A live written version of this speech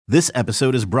This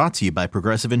episode is brought to you by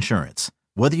Progressive Insurance.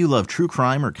 Whether you love true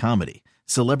crime or comedy,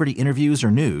 celebrity interviews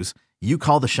or news, you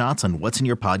call the shots on what's in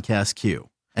your podcast queue.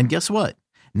 And guess what?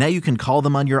 Now you can call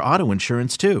them on your auto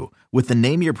insurance too with the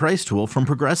Name Your Price tool from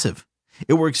Progressive.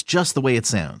 It works just the way it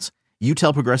sounds. You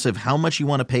tell Progressive how much you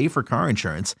want to pay for car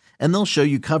insurance, and they'll show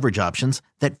you coverage options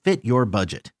that fit your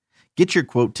budget. Get your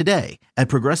quote today at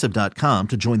Progressive.com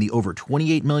to join the over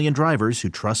 28 million drivers who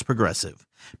trust Progressive.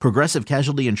 Progressive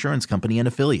Casualty Insurance Company and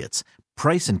Affiliates.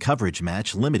 Price and coverage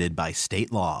match limited by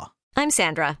state law. I'm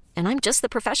Sandra, and I'm just the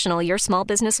professional your small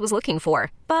business was looking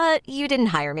for. But you didn't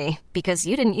hire me because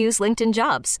you didn't use LinkedIn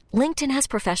Jobs. LinkedIn has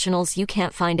professionals you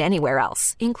can't find anywhere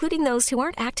else, including those who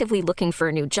aren't actively looking for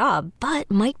a new job, but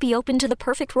might be open to the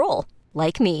perfect role,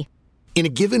 like me. In a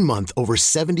given month, over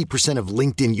 70% of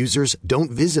LinkedIn users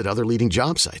don't visit other leading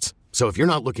job sites. So if you're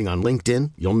not looking on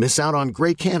LinkedIn, you'll miss out on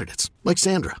great candidates like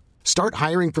Sandra. Start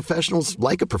hiring professionals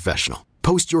like a professional.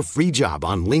 Post your free job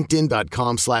on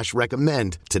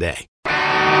linkedin.com/recommend today. All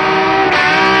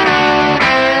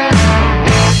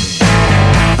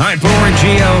right, Boomer and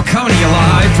Gio coming to you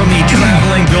live from the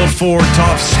traveling Bill Ford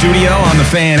Tough studio on the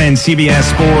Fan and CBS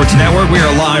Sports Network. We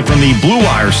are live from the Blue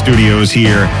Wire studios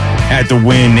here at the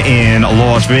Wynn in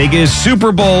Las Vegas.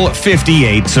 Super Bowl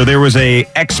 58. So there was a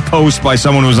ex-post by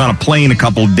someone who was on a plane a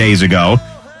couple days ago.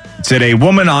 It said, a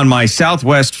woman on my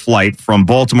Southwest flight from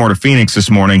Baltimore to Phoenix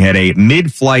this morning had a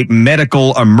mid-flight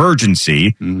medical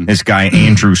emergency. This guy,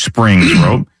 Andrew Springs,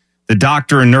 wrote. The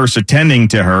doctor and nurse attending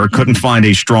to her couldn't find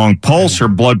a strong pulse. Her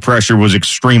blood pressure was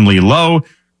extremely low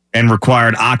and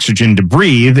required oxygen to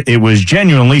breathe. It was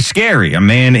genuinely scary. A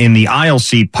man in the aisle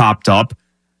seat popped up.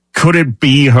 Could it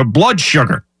be her blood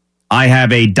sugar? I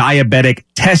have a diabetic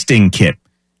testing kit.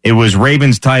 It was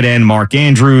Ravens tight end Mark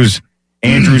Andrews.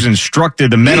 Andrews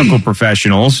instructed the medical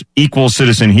professionals, equal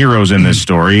citizen heroes in this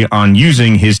story, on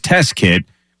using his test kit.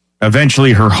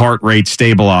 Eventually, her heart rate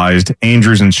stabilized.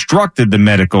 Andrews instructed the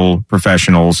medical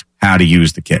professionals how to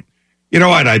use the kit. You know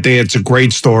what? I think it's a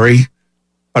great story,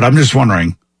 but I'm just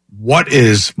wondering, what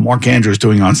is Mark Andrews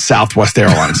doing on Southwest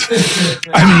Airlines?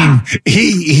 I mean,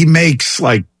 he makes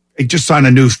he just signed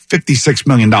a new $56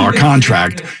 million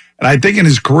contract, and I think in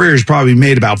his career he's probably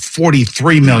made about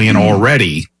 $43 million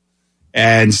already,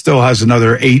 and still has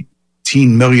another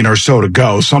 $18 million or so to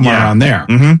go, somewhere around there.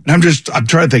 And I'm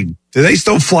trying to think, do they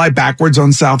still fly backwards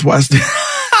on Southwest?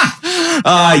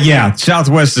 Yeah,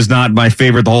 Southwest is not my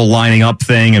favorite, the whole lining up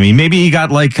thing. I mean, maybe you got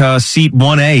seat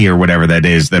 1A or whatever that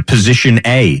is, the position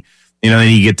A. Then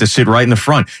you get to sit right in the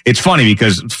front. It's funny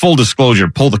because, full disclosure,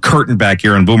 pull the curtain back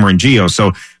here on Boomer and Gio.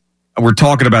 So we're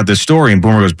talking about this story, and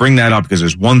Boomer goes, bring that up because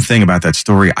there's one thing about that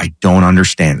story I don't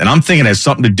understand. And I'm thinking it has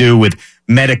something to do with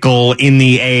medical, in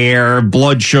the air,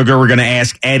 blood sugar. We're going to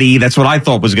ask Eddie. That's what I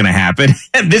thought was going to happen.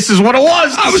 And this is what it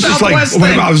was. I was Southwest just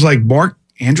I was like, Mark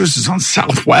Andrews is on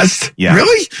Southwest? Yeah.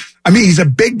 Really? I mean, he's a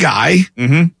big guy.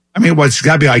 I mean, it's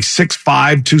got to be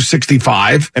 6'5",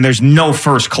 265. And there's no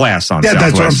first class on Southwest.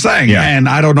 That's what I'm saying. Yeah. And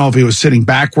I don't know if he was sitting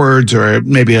backwards or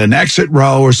maybe an exit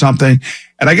row or something.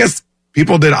 And I guess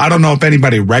people did. I don't know if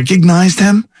anybody recognized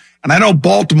him. And I know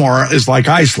Baltimore is like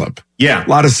islip. Yeah. A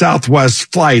lot of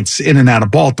Southwest flights in and out of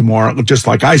Baltimore, just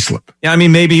like islip. Yeah, I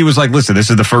mean, maybe he was like, listen,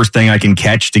 this is the first thing I can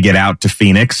catch to get out to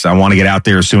Phoenix. I want to get out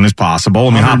there as soon as possible.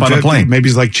 I mean, hop on a plane. Maybe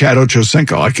he's like Chad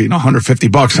Ochocinco,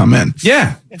 $150 I'm in.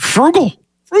 Yeah. Frugal.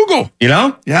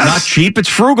 Yes. Not cheap. It's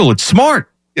frugal. It's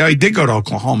smart. Yeah, he did go to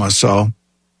Oklahoma, so.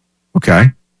 Okay.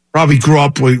 Probably grew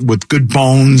up with good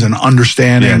bones and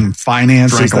understanding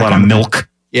finances. Drank a lot of milk.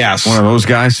 Yes. One of those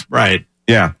guys. Right.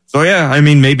 Yeah. So, yeah, I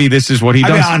mean, maybe this is what he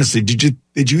does. I mean, honestly, did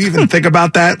you even think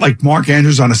about that? Like Mark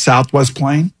Andrews on a Southwest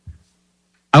plane?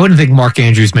 I wouldn't think Mark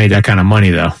Andrews made that kind of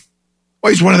money, though.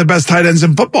 Well, he's one of the best tight ends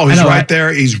in football. He's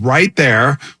there. He's right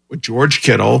there with George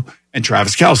Kittle and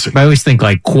Travis Kelce. I always think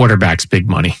quarterbacks big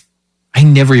money. I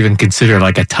never even consider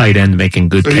a tight end making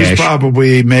good cash. He's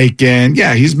probably making,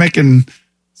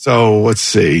 so let's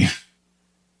see.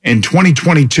 In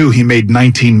 2022, he made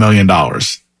 $19 million.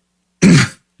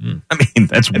 I mean,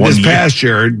 that's and one this year. past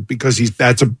year, because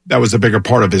that was a bigger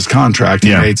part of his contract.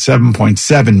 He made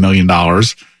 $7.7 million.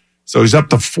 So he's up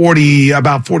to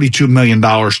about $42 million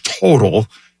total.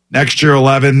 Next year,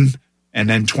 11, and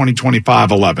then 2025,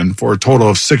 11, for a total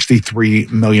of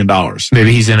 $63 million.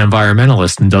 Maybe he's an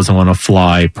environmentalist and doesn't want to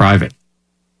fly private.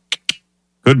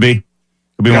 Could be.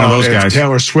 Could be one of those guys. If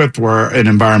Taylor Swift were an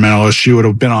environmentalist, she would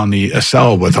have been on the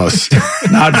SL with us,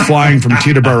 not flying from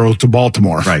Teterboro to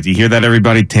Baltimore. Right. You hear that,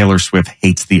 everybody? Taylor Swift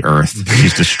hates the earth.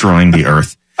 She's destroying the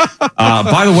earth.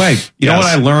 By the way, you know what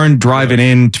I learned driving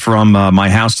in from my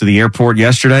house to the airport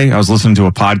yesterday? I was listening to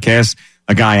a podcast.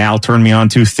 A guy Al turned me on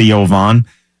to, Theo Vaughn.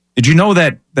 Did you know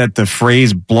that that the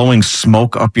phrase blowing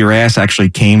smoke up your ass actually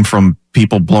came from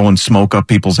people blowing smoke up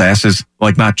people's asses?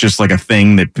 Like, not just like a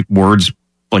thing that words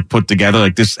like put together.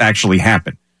 Like, this actually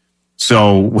happened.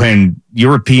 So when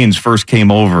Europeans first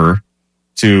came over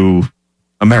to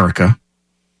America,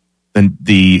 then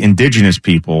the indigenous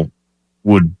people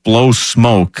would blow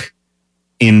smoke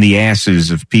in the asses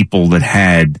of people that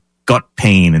had gut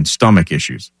pain and stomach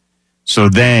issues. So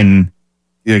then,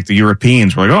 like, the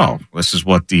Europeans were like, oh, this is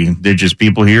what the indigenous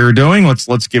people here are doing.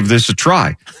 Let's give this a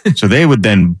try. So they would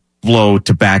then blow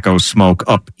tobacco smoke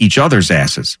up each other's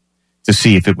asses to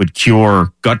see if it would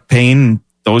cure gut pain,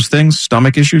 those things,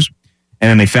 stomach issues. And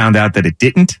then they found out that it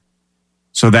didn't.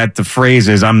 So that the phrase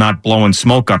is, I'm not blowing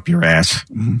smoke up your ass.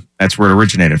 Mm-hmm. That's where it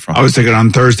originated from. I was thinking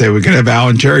on Thursday we could have Al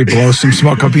and Jerry blow some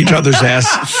smoke up each other's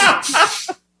ass.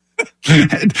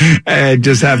 and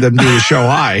just have them do the show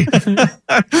high. Tom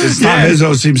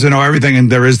Izzo seems to know everything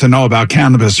and there is to know about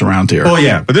cannabis around here. Oh,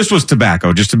 yeah. But this was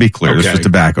tobacco, just to be clear. Okay. This was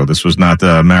tobacco. This was not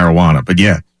marijuana. But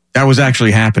yeah, that was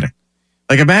actually happening.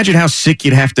 Like, imagine how sick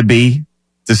you'd have to be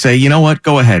to say, you know what,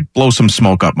 go ahead, blow some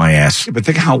smoke up my ass. Yeah, but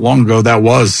think how long ago that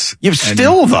was. Yeah,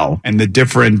 still, though. And the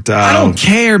different... I don't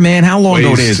care, man, how long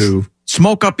ago it is.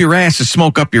 Smoke up your ass is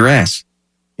smoke up your ass.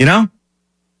 You know?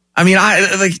 I mean,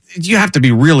 you have to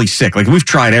be really sick. Like, we've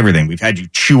tried everything. We've had you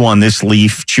chew on this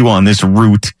leaf, chew on this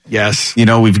root. Yes. You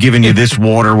know, we've given you this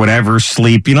water, whatever,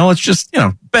 sleep. You know, it's just,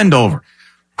 bend over.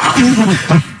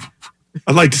 I'd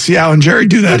like to see Al and Jerry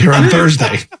do that here on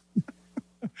Thursday.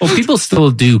 Well, people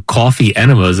still do coffee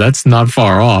enemas. That's not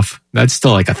far off. That's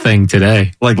still like a thing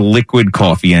today. Like liquid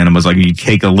coffee enemas. Like, you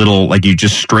take a little, like, you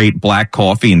just straight black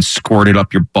coffee and squirt it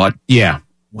up your butt. Yeah.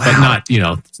 Wow. But not,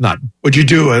 it's not. Would you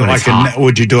do like a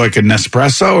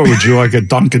Nespresso, or would you like a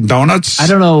Dunkin' Donuts? I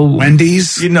don't know.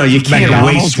 Wendy's? You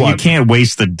can't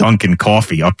waste the Dunkin'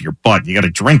 coffee up your butt. You got to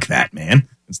drink that, man.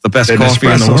 It's the best coffee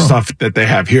in the world. Stuff that they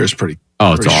have here is pretty.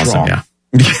 Oh, it's awesome. Strong. Yeah.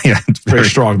 Yeah, it's very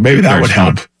strong. Maybe that would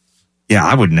help. Yeah,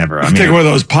 I would never. Take one of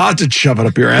those pods and shove it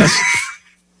up your ass.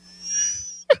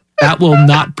 That will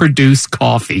not produce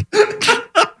coffee.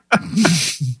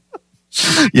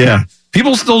 Yeah.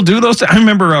 People still do those. I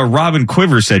remember Robin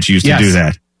Quiver said she used to do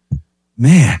that.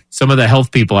 Man. Some of the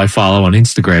health people I follow on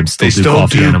Instagram still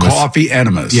do coffee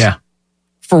enemas. Yeah.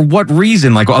 For what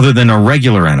reason? Like, other than a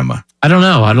regular enema? I don't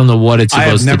know. I don't know what it's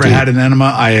supposed to do. I have never had an enema.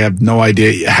 I have no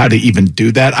idea how to even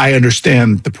do that. I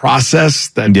understand the process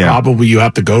that probably you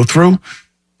have to go through,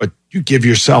 but you give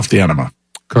yourself the enema.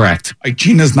 Correct. Like,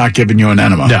 Gina's not giving you an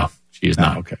enema. No, she is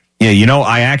not. Okay. Yeah,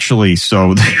 I actually,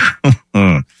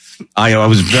 I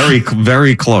was very,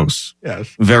 very close.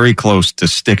 Yes. Very close to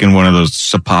sticking one of those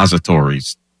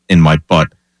suppositories in my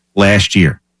butt last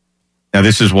year. Now,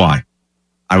 this is why.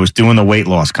 I was doing the weight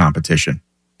loss competition,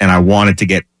 and I wanted to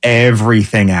get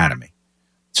everything out of me.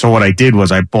 So what I did was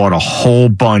I bought a whole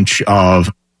bunch of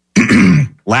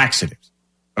laxatives.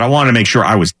 But I wanted to make sure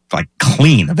I was, like,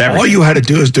 clean of everything. All you had to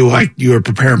do is do like you were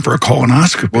preparing for a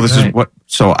colonoscopy. Well, this is what...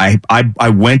 So I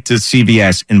went to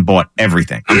CVS and bought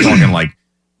everything. I'm talking like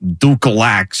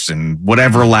Ducalax and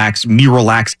whatever lax,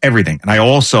 Miralax, everything. And I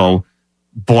also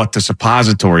bought the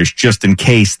suppositories just in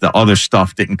case the other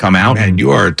stuff didn't come out. Man,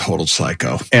 you are a total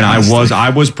psycho. And honestly. I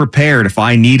was prepared if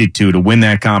I needed to win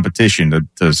that competition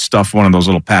to stuff one of those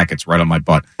little packets right on my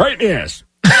butt. Right, yes.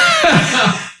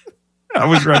 I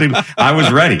was ready.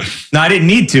 Now, I didn't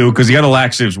need to because the other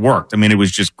laxatives worked. I mean, it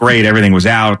was just great. Everything was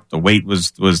out. The weight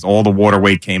was all the water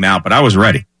weight came out, but I was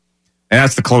ready. And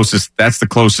that's the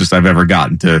closest I've ever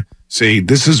gotten to. See,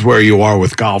 this is where you are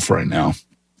with golf right now.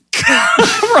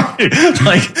 Right.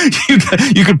 Like,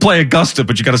 you could play Augusta,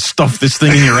 but you got to stuff this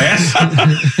thing in your ass.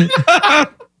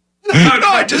 No,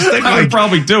 I just think I would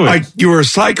probably do it. Like, you were a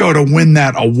psycho to win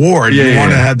that award. You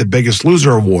wanted to have the Biggest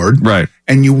Loser award. Right.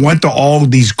 And you went to all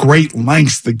these great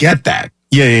lengths to get that.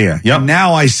 Yeah. Yep. And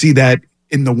now I see that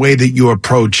in the way that you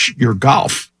approach your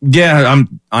golf. Yeah,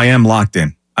 I am locked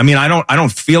in. I mean, I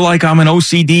don't feel like I'm an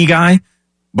OCD guy,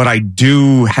 but I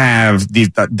do have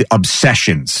the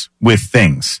obsessions with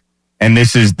things. And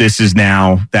this is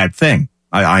now that thing.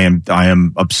 I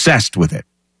am obsessed with it.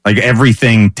 Like,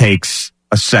 everything takes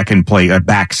a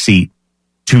back seat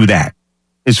to that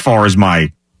as far as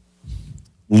my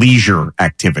leisure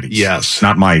activities. Yes.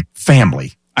 Not my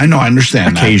family. I know, I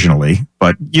understand occasionally,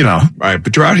 but Right,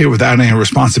 but you're out here without any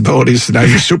responsibilities, so now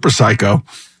you're super psycho.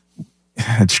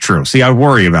 It's true. See, I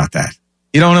worry about that.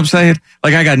 You know what I'm saying?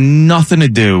 Like, I got nothing to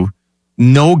do,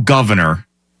 no governor,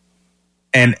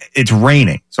 and it's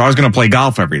raining. So I was going to play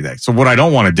golf every day. So what I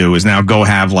don't want to do is now go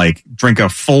drink a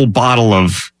full bottle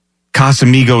of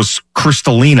Casamigos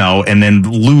Cristalino and then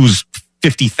lose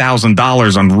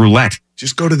 $50,000 on roulette.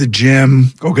 just go to the gym,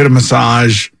 go get a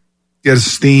massage, get a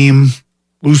steam,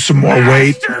 lose some more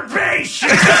weight.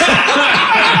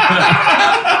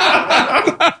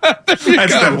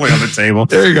 That's definitely on the table.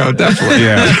 There you go. Definitely.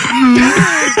 Yeah.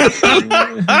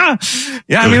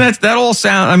 Yeah. I mean,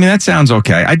 that sounds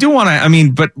okay. I do want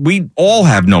to, but we all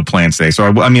have no plans today. So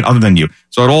other than you.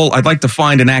 So I'd like to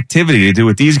find an activity to do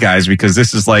with these guys because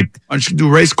this is like. Why don't you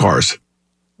do race cars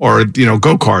or,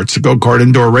 go-karts, go-kart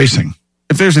indoor racing?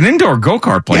 If there's an indoor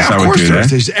go-kart place, I would do that.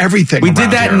 There's everything. We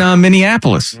did that in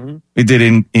Minneapolis. Mm-hmm. We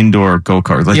did indoor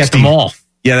go-kart. Like at the mall.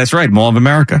 Yeah, that's right. Mall of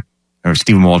America. Or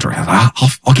Stephen Waldron.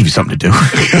 I'll give you something to do.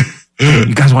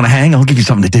 You guys want to hang? I'll give you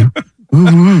something to do.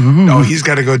 No, he's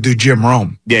got to go do Jim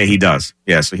Rome. Yeah, he does.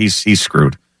 Yeah, so he's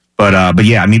screwed. But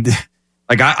yeah, I mean,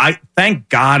 like I thank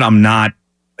God I'm not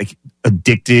like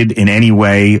addicted in any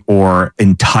way or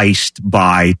enticed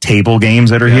by table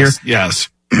games that are here. Yes.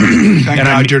 Thank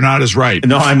God you're not as right.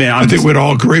 No, I think we'd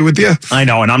all agree with you. I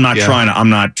know, and I'm not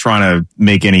trying to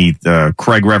make any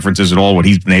Craig references at all. What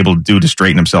he's been able to do to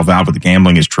straighten himself out with the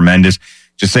gambling is tremendous.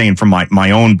 Just saying from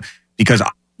my own, because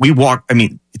we walk. I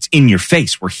mean, it's in your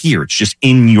face. We're here. It's just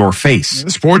in your face.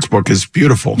 The sports book is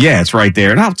beautiful. Yeah, it's right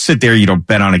there. And I'll sit there.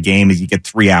 Bet on a game. You get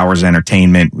 3 hours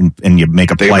entertainment, and you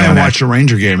make a play. I watch a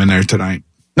Ranger game in there tonight.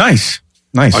 Nice.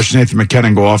 Watch Nathan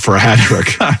McKinnon go off for a hat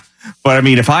trick. But I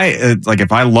mean, if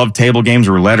I love table games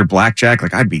or roulette or blackjack,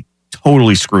 like I'd be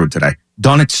totally screwed today.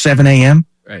 Done at 7 a.m.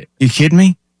 Right? You kidding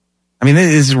me? I mean,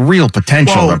 there's real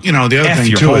potential. Well, the other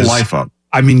thing too is, life up.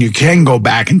 I mean, you can go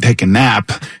back and take a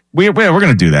nap. We're going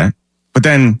to do that, but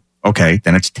then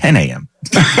it's 10 a.m.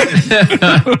 Just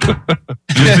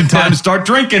in time to start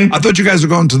drinking. I thought you guys were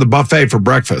going to the buffet for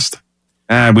breakfast.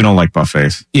 We don't like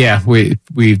buffets. Yeah,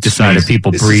 we've decided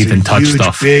people breathe and touch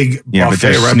stuff. Big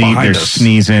buffet right behind us.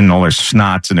 Sneezing, all their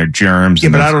snots and their germs. Yeah,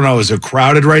 but I don't know. Is it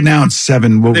crowded right now? It's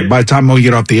 7. Well, by the time we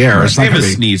get off the air, it's they not have a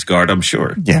going to be. sneeze guard, I'm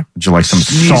sure. Yeah. Would you like some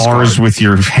SARS with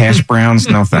your hash browns?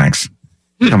 No, thanks.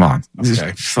 Come on.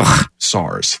 Okay.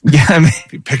 SARS. Yeah, I mean,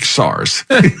 you pick SARS.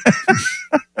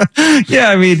 Yeah,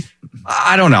 I mean,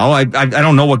 I don't know. I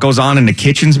don't know what goes on in the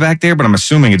kitchens back there, but I'm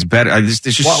assuming it's better. There's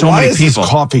just so many people. Why is this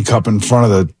coffee cup in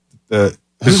front of the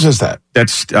whose is that?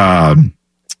 That's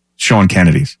Sean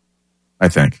Kennedy's, I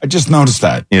think. I just noticed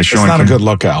that. Yeah, Sean. It's not a good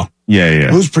look, Al. Yeah.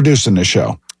 Who's producing the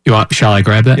show? Shall I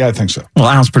grab that? Yeah, I think so. Well,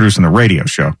 Al's producing the radio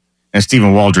show. And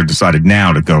Stephen Waldron decided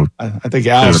now to go. I think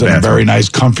Al's in a very nice,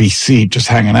 comfy seat, just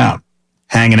hanging out.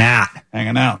 Hanging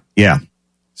out. Yeah.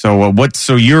 So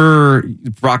so your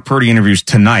Brock Purdy interviews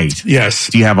tonight. Yes.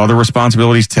 Do you have other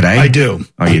responsibilities today? I do.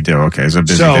 Oh, you do? Okay. It's a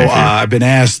busy day for you. I've been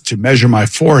asked to measure my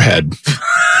forehead.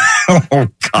 Oh,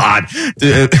 God.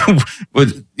 You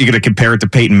going to compare it to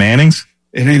Peyton Manning's?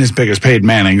 It ain't as big as Peyton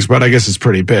Manning's, but I guess it's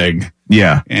pretty big.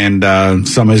 Yeah. And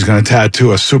somebody's going to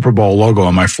tattoo a Super Bowl logo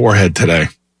on my forehead today.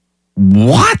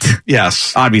 What?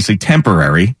 Yes. Obviously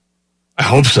temporary. I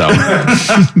hope so.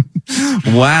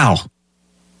 Wow.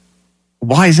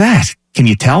 Why is that? Can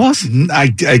you tell us?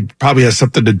 I probably has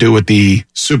something to do with the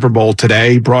Super Bowl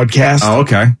today broadcast. Oh,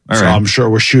 okay. All so right. I'm sure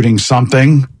we're shooting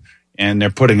something, and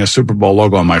they're putting a Super Bowl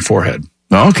logo on my forehead.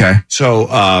 Oh, okay. So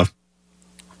I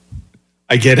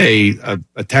get a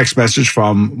text message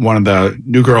from one of the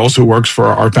new girls who works for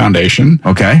our foundation.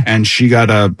 Okay. And she got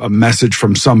a message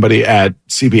from somebody at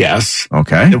CBS.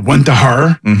 Okay. It went to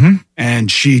her,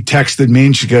 and she texted me,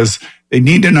 and she goes, "They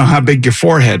need to know how big your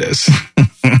forehead is."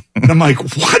 And I'm like,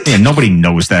 what? Yeah, nobody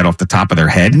knows that off the top of their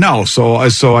head. No. So I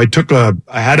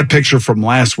had a picture from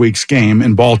last week's game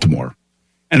in Baltimore,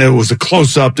 and it was a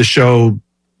close up to show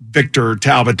Victor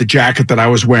Talbot, the jacket that I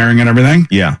was wearing and everything.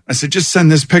 Yeah. I said, just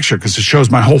send this picture because it shows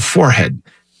my whole forehead.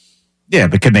 Yeah,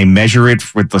 but can they measure it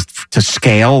to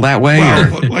scale that way?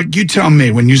 Well, like you tell me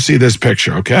when you see this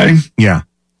picture, okay? Yeah.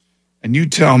 And you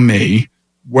tell me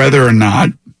whether or not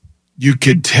you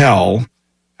could tell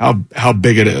how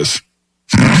big it is.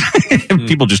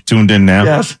 People just tuned in now.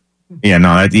 Yes. Yeah,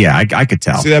 no, I could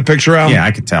tell. See that picture out? Yeah,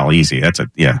 I could tell easy. I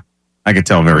could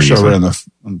tell very easily. Show it on the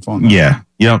phone. Yeah.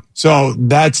 Yep. So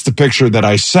that's the picture that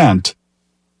I sent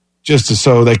just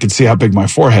so they could see how big my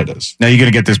forehead is. Now you're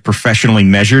going to get this professionally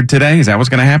measured today? Is that what's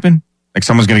going to happen? Like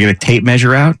someone's going to get a tape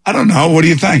measure out? I don't know. What do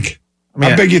you think?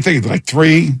 How big do you think? Like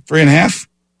 3.5?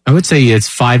 I would say it's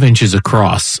 5 inches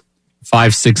across.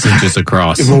 5-6 inches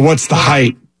across. Well, what's the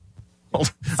height? Well,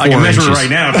 I can measure it right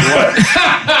now if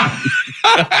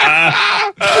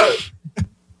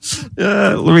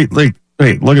you want.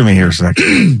 Wait, look at me here a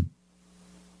second.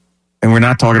 And we're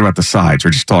not talking about the sides.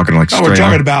 We're just talking like straight. No, we're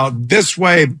talking about this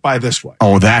way by this way.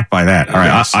 Oh, that by that. All right.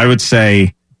 Yes. I would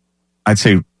say, I'd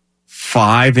say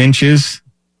 5 inches.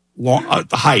 Long,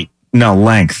 height. No,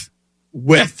 length.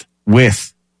 Width.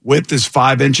 Width. Width is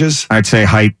 5 inches. I'd say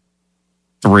height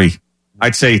 3.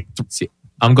 I'd say.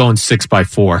 I'm going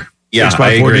 6x4. Yeah, 6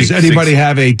 by 4. Does anybody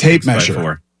have a tape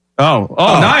measure? Oh,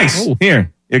 nice. Oh.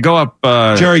 Here, you go up.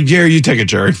 Jerry, you take it,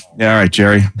 Jerry. Yeah, all right,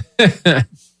 Jerry.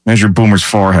 Measure Boomer's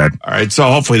forehead. All right, so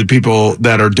hopefully the people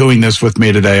that are doing this with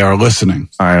me today are listening.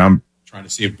 All right, I'm trying to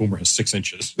see if Boomer has 6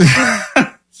 inches.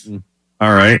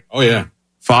 all right. Oh, yeah.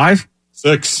 5?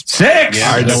 6. 6. Yeah,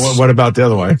 all right, now what about the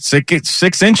other way?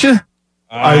 6 inches?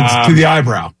 To the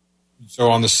eyebrow.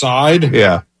 So on the side,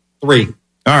 Yeah. 3.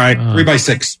 All right. 3 by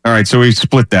 6. All right, so we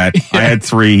split that. I had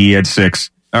 3, he had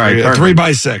 6. All right. Yeah, 3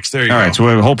 by 6. There you go. All right,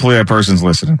 so hopefully that person's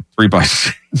listening. 3 by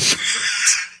 6.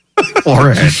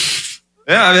 Forehead.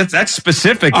 Yeah, that's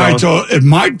specific. All right, so if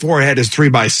my forehead is 3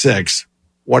 by 6,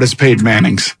 what is Peyton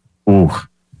Manning's? Ooh.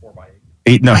 4 by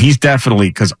 8. No, he's definitely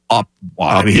because up.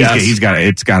 Wow, yes. he's got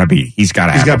to be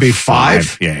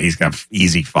 5? Yeah, he's got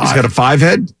easy 5. He's got a 5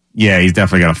 head? Yeah, he's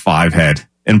definitely got a 5 head,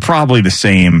 and probably the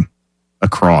same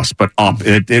across, but up.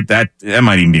 That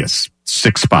might even be a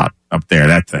 6 spot up there.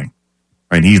 That thing,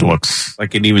 right? He looks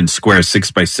like an even square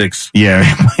 6 by 6. Yeah,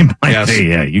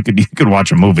 yeah. You could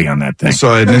watch a movie on that thing.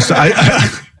 So I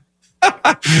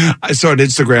saw an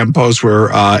Instagram post where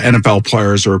NFL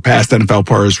players or past NFL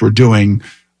players were doing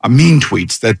mean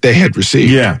tweets that they had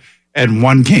received. Yeah, and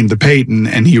one came to Peyton,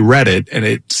 and he read it, and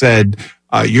it said,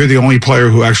 you're the only player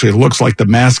who actually looks like the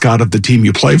mascot of the team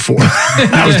you play for.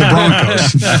 That was the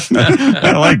Broncos.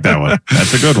 I like that one.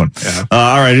 That's a good one. Yeah.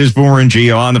 All right, it is Boomer and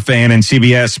Gio on the Fan and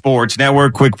CBS Sports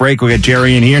Network. Quick break. We'll get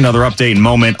Jerry in here. Another update and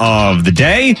moment of the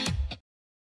day.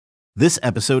 This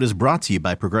episode is brought to you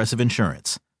by Progressive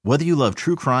Insurance. Whether you love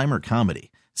true crime or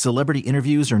comedy, celebrity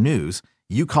interviews or news,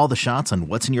 you call the shots on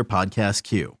what's in your podcast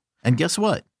queue. And guess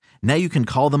what? Now you can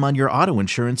call them on your auto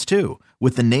insurance too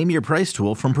with the Name Your Price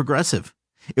tool from Progressive.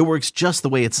 It works just the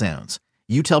way it sounds.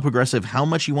 You tell Progressive how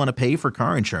much you want to pay for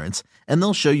car insurance, and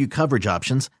they'll show you coverage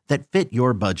options that fit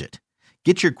your budget.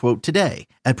 Get your quote today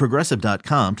at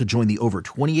Progressive.com to join the over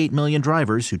 28 million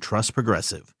drivers who trust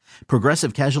Progressive.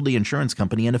 Progressive Casualty Insurance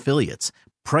Company and Affiliates.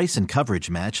 Price and coverage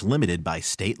match limited by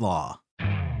state law.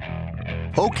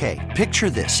 Okay, picture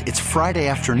this. It's Friday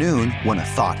afternoon when a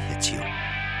thought hits you.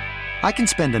 I can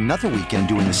spend another weekend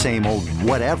doing the same old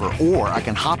whatever, or I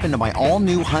can hop into my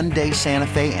all-new Hyundai Santa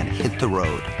Fe and hit the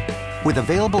road. With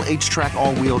available H-Track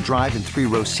all-wheel drive and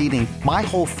 3-row seating, my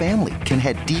whole family can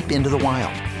head deep into the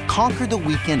wild. Conquer the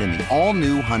weekend in the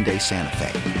all-new Hyundai Santa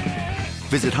Fe.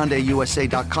 Visit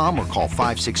HyundaiUSA.com or call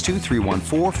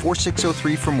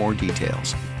 562-314-4603 for more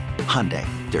details. Hyundai,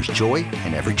 there's joy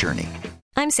in every journey.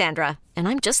 I'm Sandra, and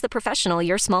I'm just the professional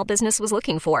your small business was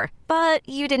looking for. But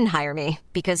you didn't hire me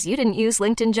because you didn't use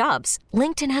LinkedIn Jobs.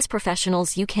 LinkedIn has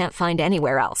professionals you can't find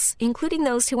anywhere else, including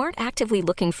those who aren't actively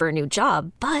looking for a new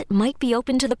job, but might be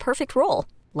open to the perfect role,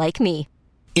 like me.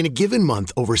 In a given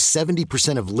month, over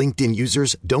 70% of LinkedIn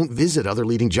users don't visit other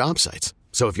leading job sites.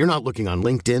 So if you're not looking on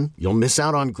LinkedIn, you'll miss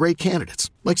out on great candidates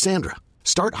like Sandra.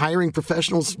 Start hiring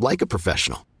professionals like a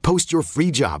professional. Post your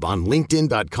free job on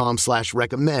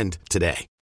linkedin.com/recommend today.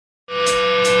 All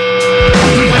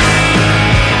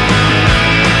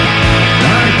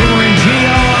right, Boomer and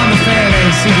Gio on the Fan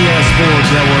and CBS Sports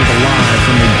Network, live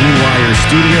from the Blue Wire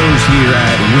Studios here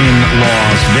at Wynn,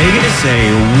 Las Vegas.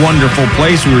 A wonderful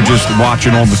place. We were just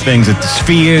watching all the things that the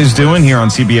Sphere is doing here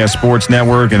on CBS Sports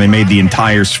Network, and they made the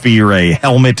entire Sphere a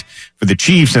helmet for the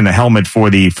Chiefs and a helmet for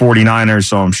the 49ers.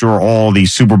 So I'm sure all the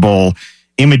Super Bowl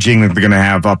imaging that they're going to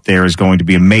have up there is going to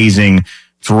be amazing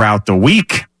throughout the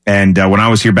week. And when I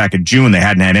was here back in June, they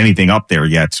hadn't had anything up there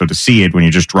yet. So to see it when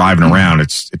you're just driving around,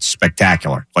 it's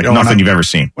spectacular. Like nothing you've ever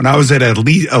seen. When I was at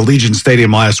Allegiant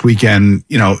Stadium last weekend,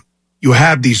 you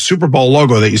have the Super Bowl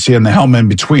logo that you see in the helmet in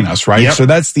between us, right? Yep. So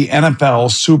that's the NFL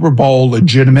Super Bowl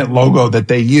legitimate logo that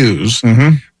they use.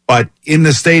 Mm-hmm. But in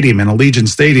the stadium, in Allegiant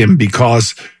Stadium,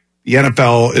 because the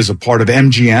NFL is a part of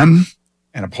MGM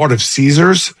and a part of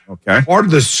Caesars, okay, part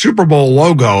of the Super Bowl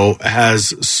logo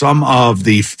has some of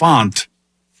the font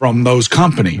from those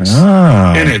companies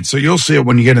in it. So you'll see it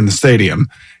when you get in the stadium.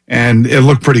 And it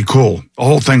looked pretty cool. The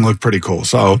whole thing looked pretty cool.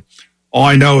 So all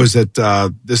I know is that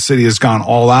this city has gone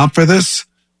all out for this.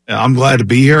 I'm glad to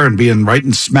be here and being right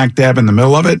in smack dab in the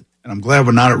middle of it. And I'm glad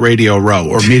we're not at Radio Row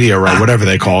or Media Row, whatever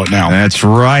they call it now. That's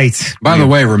right. By the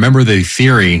way, remember the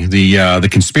theory, the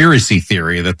conspiracy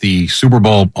theory that the Super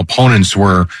Bowl opponents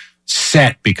were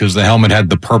set because the helmet had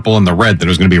the purple and the red, that it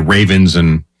was going to be Ravens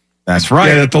and... That's right.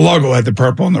 Yeah, that the logo had the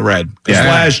purple and the red. Because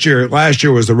last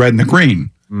year was the red and the green,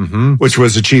 which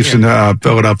was the Chiefs and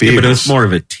Philadelphia Eagles. But it was more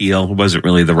of a teal. It wasn't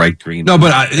really the right green. No,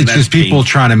 but it's just people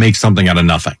trying to make something out of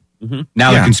nothing.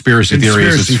 Now the conspiracy theory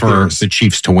is for the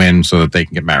Chiefs to win so that they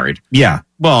can get married. Yeah.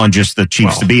 Well, and just the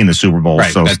Chiefs to be in the Super Bowl,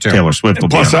 right, so Taylor Swift will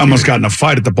be. Plus, I almost got in a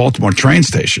fight at the Baltimore train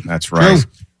station. That's right.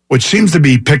 True. Which seems to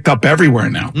be picked up everywhere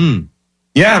now.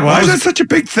 Yeah. Well, why is that such a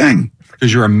big thing?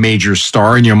 Because you're a major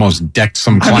star and you almost decked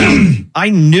some clown. I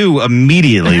knew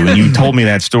immediately when you told me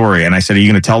that story, and I said, "Are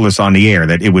you going to tell this on the air?"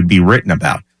 That it would be written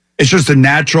about. It's just a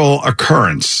natural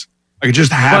occurrence. Like it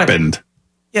just happened.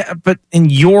 But in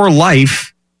your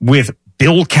life with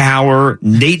Bill Cowher,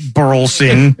 Nate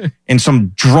Burleson, and some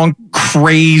drunk,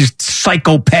 crazed,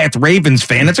 psychopath Ravens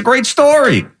fan, that's a great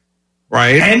story.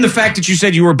 Right. And the fact that you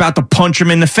said you were about to punch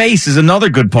him in the face is another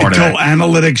good part of it. Until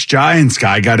Analytics Giants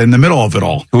guy got in the middle of it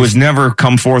all. Who has never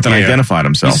come forth and identified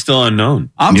himself. He's still unknown.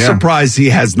 I'm surprised he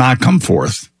has not come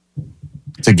forth.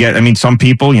 Some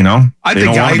people, I they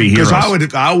think don't want to be heroes.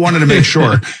 I wanted to make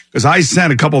sure, because I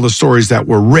sent a couple of the stories that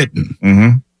were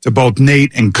written to both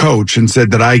Nate and Coach and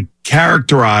said that I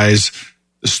characterize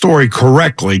the story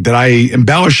correctly. Did I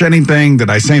embellish anything?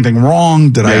 Did I say anything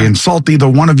wrong? Did I insult either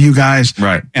one of you guys?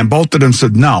 Right. And both of them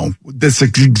said, no, this is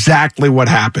exactly what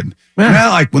happened. Yeah.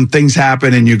 Like when things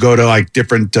happen and you go to like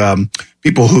different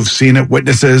people who've seen it,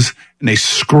 witnesses, and they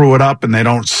screw it up and they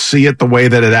don't see it the way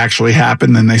that it actually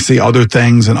happened, and they see other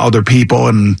things and other people.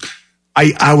 And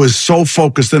I was so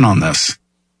focused in on this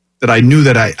that I knew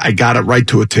that I got it right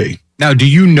to a T. Now, do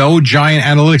you know Giant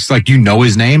Analytics? Like, do you know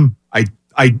his name?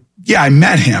 I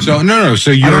met him. So no.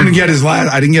 So you I didn't get his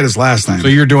last name. So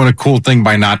you're doing a cool thing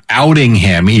by not outing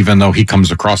him, even though he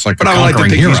comes across like a conquering hero. But I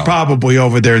like to think he's probably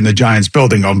over there in the Giants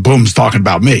building on Boom's talking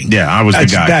about me. Yeah, I was the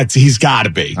guy. He's got to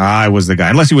be. I was the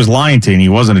guy. Unless he was lying to you and he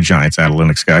wasn't a Giants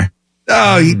analytics guy.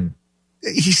 Oh,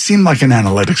 he seemed like an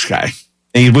analytics guy.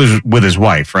 And he was with his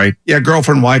wife, right? Yeah,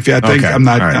 girlfriend, wife. Yeah, I think. Okay. I'm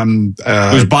not.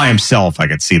 Right. He was by himself. I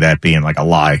could see that being like a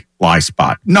lie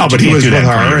spot. No, but he was with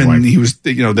her, and he was.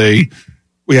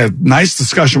 We had nice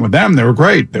discussion with them. They were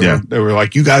great. They were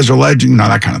like, you guys are legend,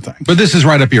 that kind of thing. But this is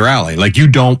right up your alley. Like he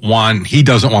doesn't want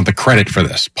the credit for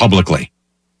this publicly.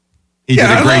 He did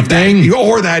a great thing.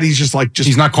 Or that he's just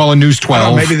he's not calling News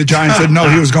 12. Maybe the Giants said no,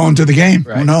 he was going to the game.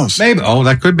 Right. Who knows? Maybe. Oh,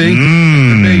 that could be.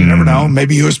 You never know.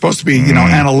 Maybe he was supposed to be,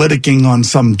 analyticking on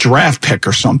some draft pick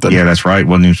or something. Yeah, that's right.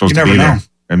 Wasn't he supposed to be there?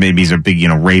 Or maybe he's a big,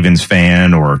 Ravens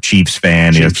fan or Chiefs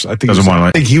fan. I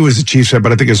think he was a Chiefs fan,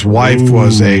 but I think his wife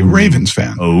was a Ravens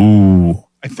fan. Oh,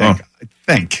 I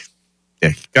think.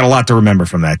 Yeah, got a lot to remember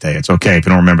from that day. It's okay if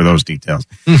you don't remember those details.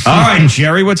 All right,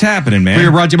 Jerry, what's happening, man? We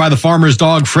are brought to you by the Farmer's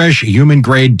Dog, fresh,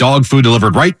 human-grade dog food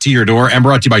delivered right to your door, and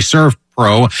brought to you by Serve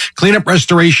Pro. Cleanup,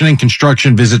 restoration, and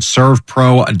construction. Visit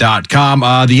servepro.com.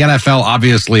 The NFL,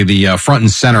 obviously, the front and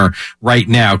center right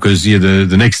now because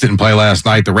the Knicks didn't play last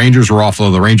night. The Rangers were off, though.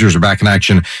 The Rangers are back in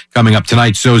action coming up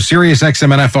tonight. So Sirius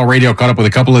XM NFL Radio caught up with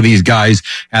a couple of these guys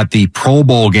at the Pro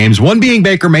Bowl games. One being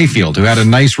Baker Mayfield, who had a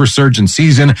nice resurgent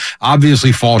season,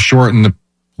 obviously falls short in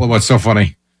what's so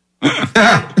funny?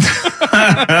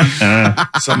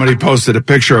 Somebody posted a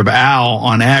picture of Al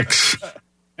on X.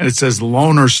 And it says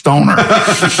loner stoner.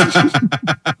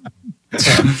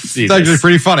 It's actually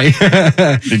pretty funny.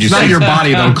 It's not your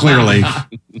body, though, clearly.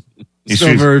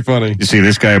 Still very funny. You see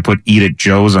this guy put Eat It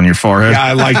Joe's on your forehead? Yeah,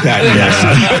 I like that.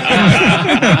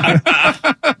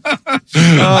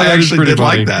 I actually did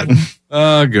like that.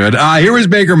 Good. Here is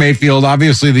Baker Mayfield.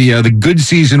 Obviously, the good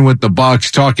season with the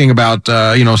Bucs, talking about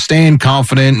staying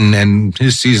confident and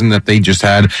his season that they just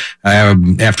had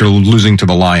after losing to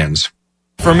the Lions.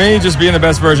 For me, just being the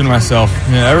best version of myself.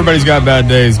 Everybody's got bad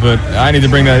days, but I need to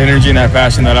bring that energy and that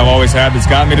passion that I've always had that's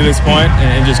gotten me to this point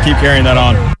and just keep carrying that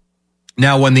on.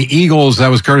 Now, when the Eagles, that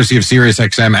was courtesy of Sirius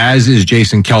XM, as is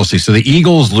Jason Kelce. So the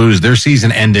Eagles lose, their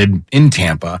season ended in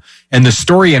Tampa. And the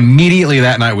story immediately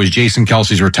that night was Jason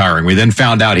Kelce's retiring. We then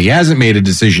found out he hasn't made a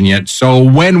decision yet. So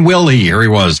when will he? Here he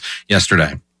was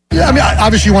yesterday. Yeah, I mean,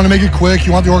 obviously you want to make it quick.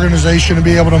 You want the organization to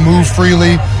be able to move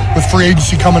freely with free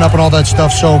agency coming up and all that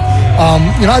stuff. So,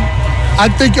 I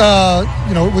think,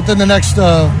 within the next,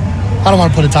 I don't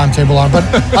want to put a timetable on it, but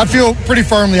I feel pretty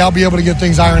firmly I'll be able to get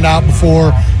things ironed out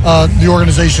before the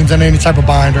organization's in any type of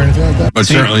bind or anything like that. But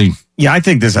certainly. Yeah, I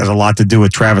think this has a lot to do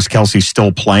with Travis Kelce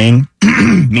still playing,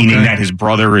 meaning that his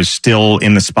brother is still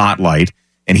in the spotlight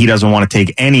and he doesn't want to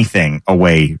take anything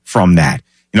away from that.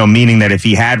 Meaning that if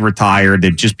he had retired,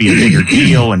 it'd just be a bigger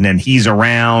deal, and then he's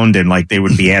around, and they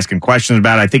would be asking questions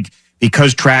about it. I think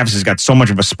because Travis has got so much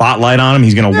of a spotlight on him,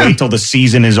 he's going to wait till the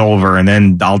season is over, and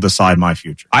then I'll decide my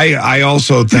future. I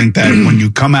also think that when you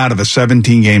come out of a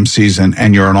 17-game season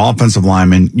and you're an offensive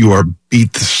lineman, you are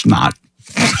beat to snot.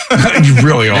 You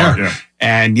really are. Yeah.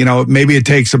 And, maybe it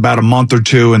takes about a month or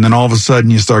two, and then all of a sudden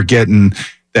you start getting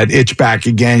that itch back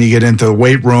again. You get into the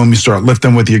weight room, you start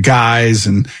lifting with your guys,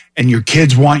 and your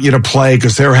kids want you to play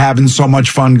because they're having so much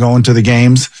fun going to the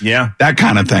games. Yeah. That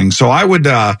kind of thing. So I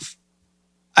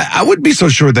wouldn't be so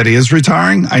sure that he is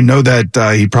retiring. I know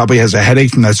that he probably has a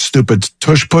headache from that stupid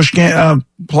tush-push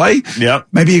play. Yep.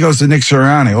 Maybe he goes to Nick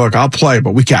Sirianni. Look, I'll play,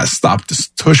 but we got to stop this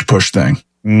tush-push thing.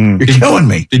 You're killing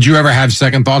me. Did you ever have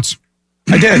second thoughts?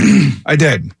 I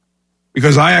did.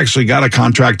 Because I actually got a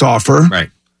contract offer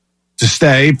to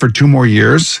stay for 2 more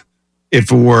years.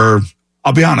 If it were,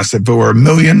 I'll be honest, if it were $1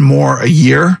 million more a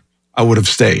year, I would have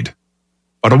stayed.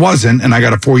 But it wasn't, and I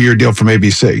got a 4-year deal from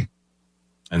ABC.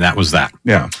 And that was that.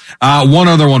 Yeah. One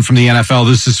other one from the NFL.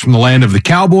 This is from the land of the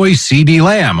Cowboys. CeeDee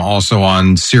Lamb, also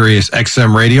on Sirius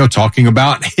XM Radio, talking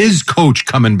about his coach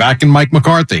coming back, and Mike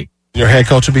McCarthy. Your head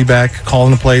coach will be back,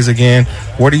 calling the plays again.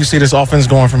 Where do you see this offense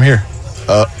going from here?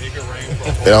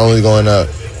 It only going up.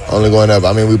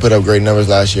 I mean, we put up great numbers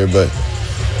last year, but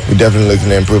we definitely looking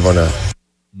to improve on that.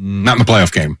 Not in the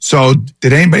playoff game. So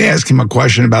did anybody ask him a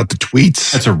question about the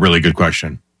tweets? That's a really good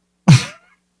question.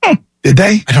 Did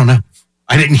they? I don't know.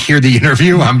 I didn't hear the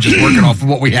interview. I'm just working off of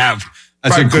what we have.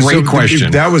 That's a great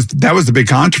question. That was the big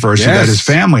controversy that his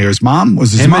family or his mom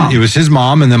was his mom. It was his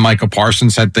mom, and then Michael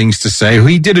Parsons had things to say.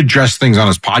 He did address things on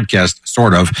his podcast,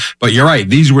 sort of. But you're right;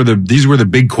 these were the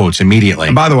big quotes immediately.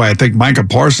 And by the way, I think Michael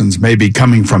Parsons may be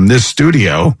coming from this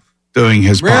studio doing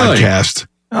his podcast.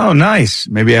 Oh, nice.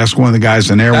 Maybe ask one of the guys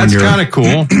in there when you're... That's kind of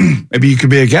cool. Maybe you could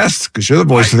be a guest because you're the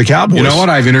voice of the Cowboys. You know what?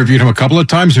 I've interviewed him a couple of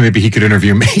times. Maybe he could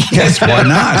interview me. Yes, why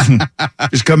not?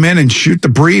 Just come in and shoot the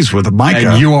breeze with a mic.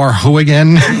 And you are who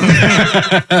again?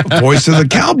 Voice of the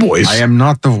Cowboys. I am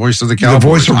not the voice of the Cowboys. The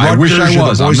voice of Rutgers, I wish I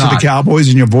was. The voice of the Cowboys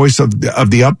and your voice of the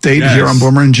update here on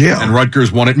Boomer and Gio. And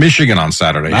Rutgers won at Michigan on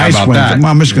Saturday. Nice How about win. that?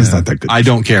 Well, Michigan's not that good. I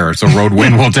don't care. It's a road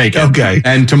win. We'll take it. Okay.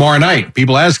 And tomorrow night,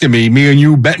 people asking me and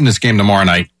you betting this game tomorrow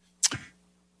night.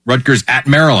 Rutgers at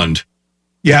Maryland.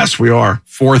 Yes, we are.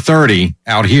 4:30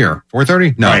 out here.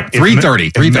 4:30? No, Right.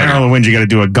 3:30. If Maryland wins, you got to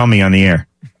do a gummy on the air.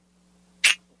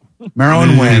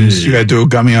 Maryland wins, you got to do a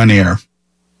gummy on the air.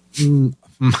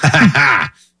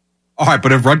 All right,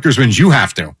 but if Rutgers wins, you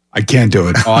have to. I can't do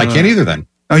it. Oh, I can't either then.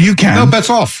 No, you can. No,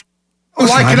 bets off.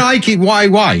 Why can I keep?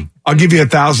 Why? I'll give you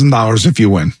 $1,000 if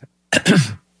you win.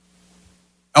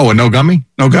 Oh, a no gummy?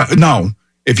 No.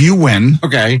 If you win,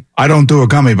 okay, I don't do a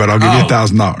gummy, but I'll give you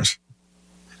 $1,000.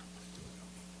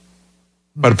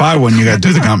 But if I win, you got to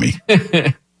do the gummy.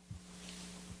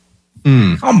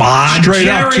 Come on, Straight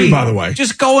Jerry. up, too, by the way.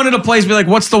 Just go into the place and be like,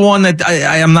 what's the one that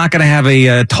I am not going to have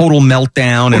a total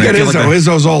meltdown? Look And at I feel Izzo. like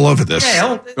Izzo's all over this.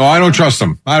 Oh, I don't trust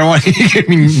him. I don't want to give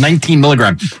me 19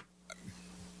 milligrams.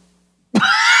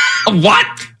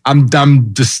 What? I'm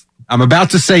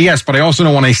about to say yes, but I also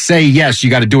know when I say yes,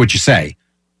 you got to do what you say.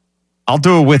 I'll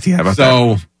do it with you. How about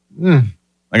so, that?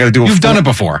 I got to do it. You've done it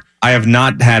before. I have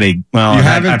not had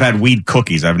I've had weed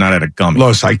cookies. I've not had a gummy.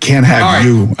 Los, I can't have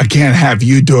I can't have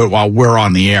you do it while we're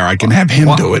on the air. I can have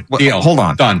him do it. Deal. Hold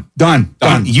on. Done. Done.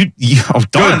 Done.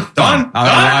 Done.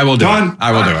 I will do it.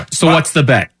 I will do it. So what's the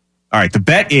bet? All right. The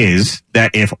bet is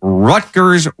that if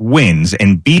Rutgers wins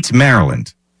and beats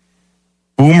Maryland,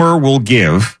 Boomer will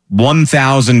give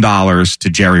 $1,000 to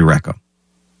Jerry Recco.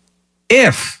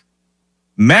 If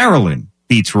Maryland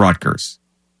beats Rutgers,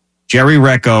 Jerry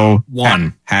Recco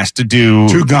has to do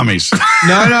 2 gummies.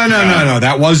 No.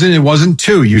 That wasn't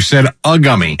 2. You said a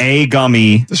gummy. A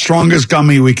gummy. The strongest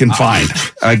gummy we can find.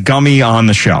 A gummy on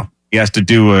the show. He has to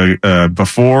do a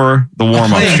before the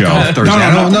warm-up show.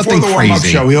 No, nothing before the warm-up crazy.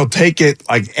 show. He'll take it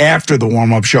like after the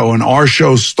warm-up show and our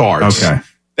show starts. Okay.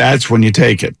 That's when you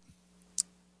take it.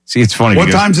 See, it's funny.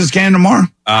 What time's this game tomorrow?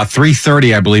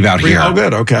 3:30, I believe, out here. Oh,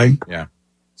 good. Okay. Yeah.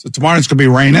 So tomorrow it's going to be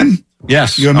raining?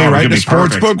 Yes. You and me right in the be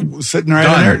sports perfect. book, sitting right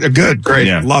in there? Good. Great.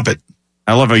 Yeah. Love it.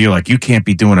 I love how you're like, you can't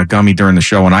be doing a gummy during the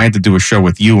show, and I had to do a show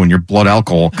with you, and your blood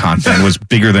alcohol content was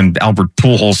bigger than Albert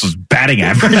Pujols' batting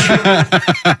average.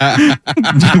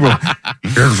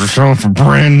 Here's yourself a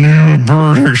brand new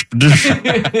bird expedition.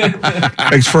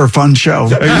 Makes for a fun show.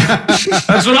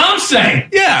 That's what I'm saying.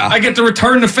 Yeah. I get to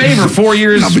return the favor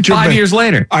 5 years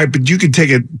later. All right, but you can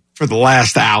take it for the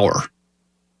last hour.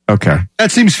 Okay.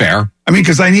 That seems fair. I mean,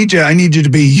 because I need you to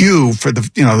be you for the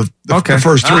the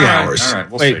first 3 hours. All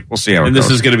right. We'll see how it And goes.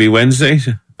 this is going to be Wednesday?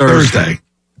 Thursday.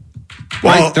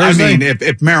 Well, Right, Thursday? I mean,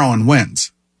 if Maryland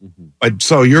wins. But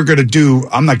so you're going to do,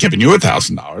 I'm not giving you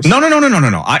 $1,000.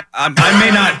 No.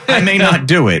 I may not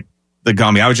do it, the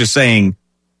gummy. I was just saying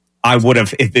I would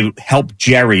have, if it helped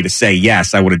Jerry to say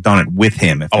yes, I would have done it with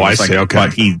him. I see. Okay.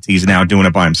 But he's now doing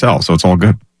it by himself, so it's all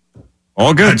good.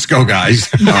 All good. Let's go, guys.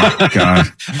 Oh, God.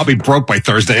 I'll be broke by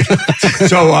Thursday.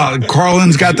 So,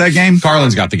 Carlin's got that game?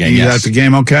 Carlin's got the game, You got yes. the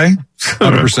game okay?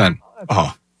 100%.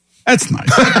 Oh, that's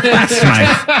nice. That's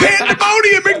nice.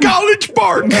 Pandemonium in College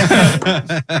Park. And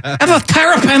the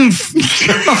Terrapins,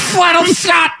 the flannel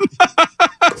shot,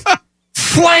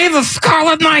 slay the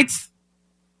Scarlet Knights,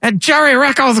 and Jerry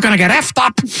Recco's going to get effed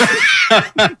up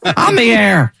on the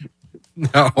air.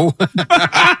 No.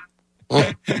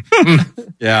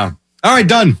 Yeah. All right,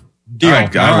 done. Deal.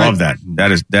 I love that.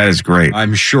 That is great.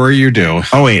 I'm sure you do.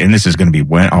 Oh, wait, and this is going to be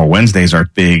Wednesdays are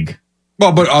big.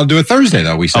 Well, but I'll do it Thursday,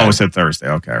 though, we said. Oh, we said Thursday.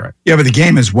 Okay, all right. Yeah, but the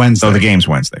game is Wednesday. So the game's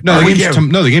Wednesday. No,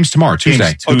 the game's tomorrow,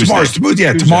 Tuesday.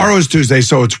 Tomorrow is Tuesday,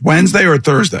 so it's Wednesday or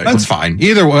Thursday. That's fine.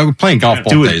 Either way, we're playing golf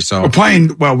both days, so. We're playing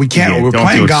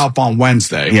golf on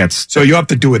Wednesday. Yeah, so you have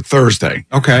to do it Thursday.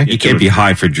 Okay. You can't be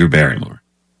high for Drew Barrymore.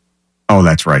 Oh,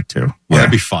 that's right, too. Well, Yeah.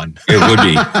 that'd be fun. It would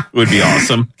be. It would be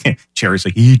awesome. Jerry's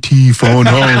like, E.T. phone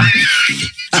home.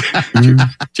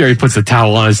 Jerry puts a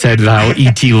towel on his head, how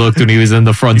E.T. looked when he was in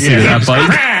the front seat of that bike.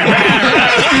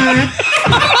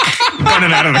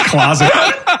 Running out of the closet.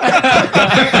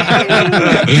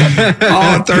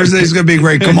 Oh, Thursday's going to be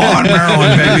great. Come on,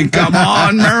 Maryland, baby. Come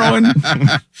on, Maryland.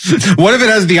 What if it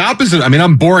has the opposite? I mean,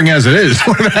 I'm boring as it is.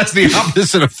 What if it has the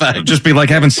opposite effect? Just be like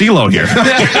having CeeLo here.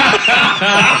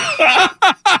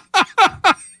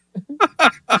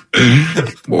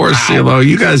 Poor CeeLo.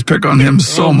 You guys pick on him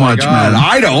so much, man.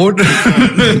 I don't.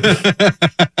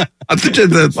 I think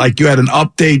that you had an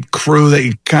update crew that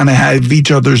you kind of have each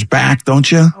other's back,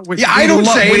 don't you? Yeah, I don't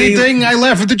say anything. I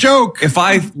laugh at the joke. If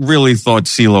I really thought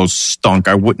CeeLo stunk,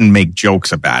 I wouldn't make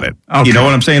jokes about it. Okay. You know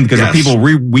what I'm saying? Because Yes. the people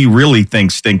we really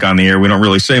think stink on the air, we don't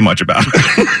really say much about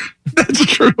it. That's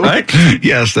true. Right?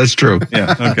 Yes, that's true.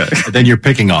 Yeah, okay. And then you're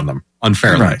picking on them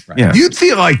unfairly. Right. Yeah. Do you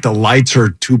feel like the lights are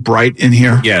too bright in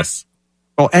here? Yes.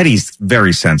 Well, Eddie's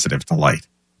very sensitive to light.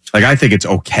 Like, I think it's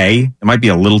okay. It might be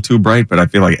a little too bright, but I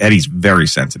feel like Eddie's very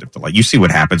sensitive to light. You see what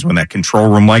happens when that control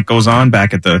room light goes on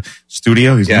back at the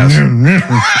studio? He's Yes.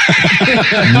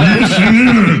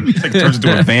 it's like turns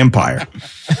into a vampire.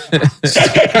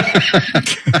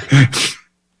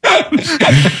 You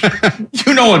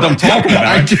know what I'm talking about.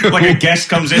 I do. Like a guest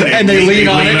comes in And they lean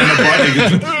on it.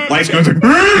 the lights go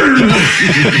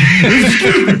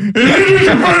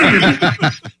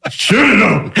shut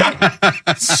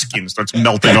up. Skin starts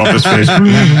melting off his face.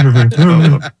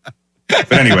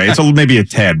 But anyway, it's maybe a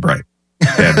tad bright.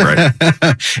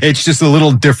 It's just a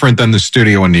little different than the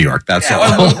studio in New York. That's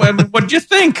all. What'd you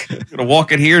think? Gonna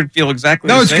walk in here and feel exactly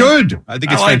No, the it's same? good. I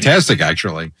think it's like fantastic,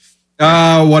 actually.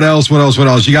 What else?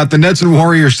 You got the Nets and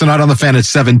Warriors tonight on the Fan at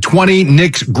 7:20.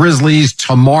 Knicks, Grizzlies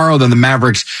tomorrow. Then the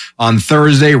Mavericks on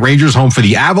Thursday. Rangers home for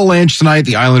the Avalanche tonight.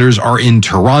 The Islanders are in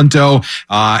Toronto.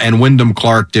 And Wyndham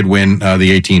Clark did win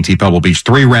the AT&T Pebble Beach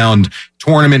 3-round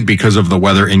tournament because of the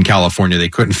weather in California. They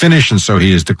couldn't finish, and so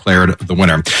he is declared the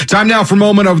winner. Time now for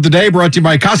Moment of the Day, brought to you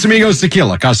by Casamigos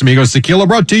Tequila. Casamigos Tequila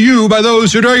brought to you by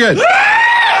those who drink it.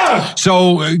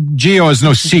 So Gio, is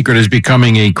no secret, is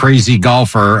becoming a crazy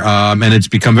golfer, and it's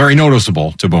become very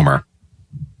noticeable to Boomer.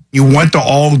 You went to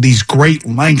all these great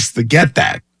lengths to get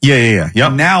that. Yeah.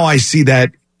 And now I see that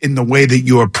in the way that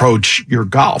you approach your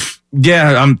golf.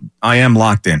 Yeah, I am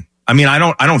locked in. I mean, I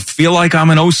don't feel like I'm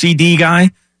an OCD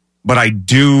guy, but I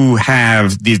do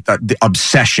have the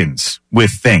obsessions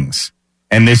with things,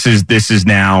 and this is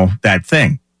now that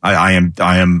thing. I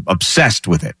am obsessed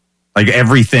with it. Like,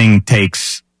 everything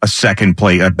takes a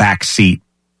a back seat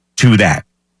to that,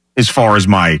 as far as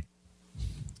my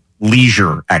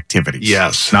leisure activities.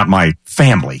 Yes, not my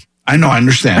family. I know, I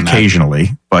understand occasionally,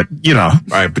 that. But you know,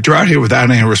 right? But you're out here without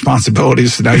any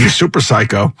responsibilities, so now you're super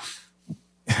psycho.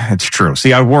 It's true.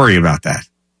 See, I worry about that.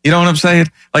 You know what I'm saying?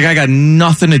 Like, I got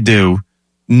nothing to do,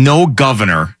 no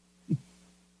governor,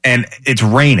 and it's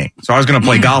raining. So I was going to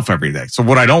play golf every day. So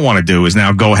what I don't want to do is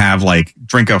now go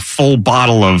drink a full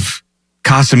bottle of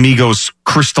Casamigos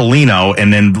Cristalino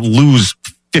and then lose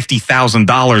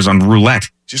 $50,000 on roulette.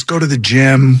 Just go to the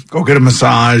gym, go get a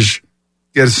massage,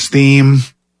 get a steam,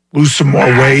 lose some more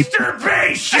weight. That's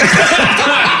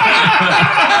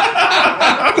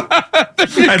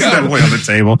definitely on the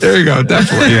table. There you go.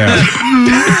 Definitely.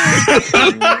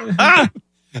 Yeah.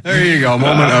 There you go.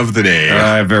 Moment of the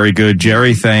day. Very good,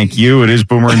 Jerry. Thank you. It is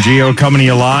Boomer and Gio coming to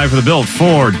you live from the Built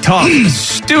Ford Tough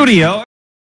Studio.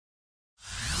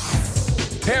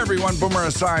 Hey everyone, Boomer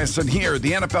Esiason here.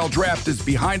 The NFL draft is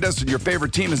behind us and your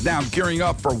favorite team is now gearing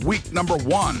up for week number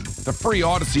 1. The free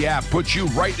Odyssey app puts you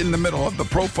right in the middle of the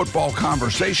pro football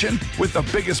conversation with the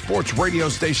biggest sports radio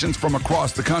stations from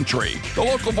across the country. The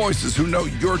local voices who know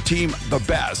your team the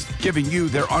best, giving you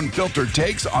their unfiltered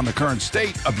takes on the current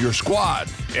state of your squad.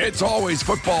 It's always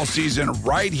football season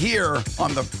right here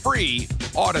on the free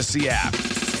Odyssey app.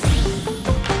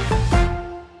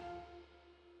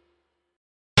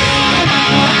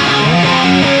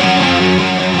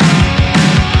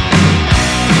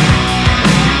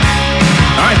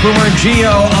 Boomer and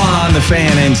Geo on the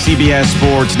Fan and CBS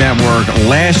Sports Network.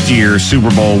 Last year's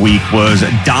Super Bowl week was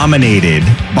dominated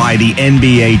by the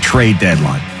NBA trade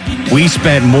deadline. We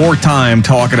spent more time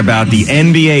talking about the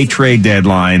NBA trade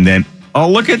deadline than, oh,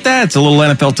 look at that. It's a little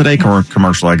NFL Today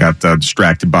commercial I got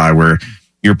distracted by where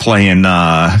you're playing,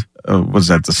 was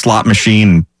that the slot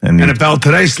machine? And NFL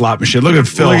Today slot machine. Look at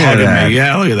Phil hugging me.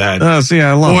 Yeah, look at that. Oh, see,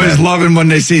 I love Boys loving when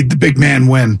they see the big man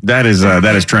win. That is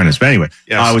tremendous. But anyway,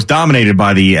 yes. I was dominated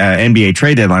by the NBA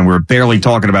trade deadline. We were barely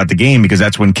talking about the game because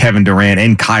that's when Kevin Durant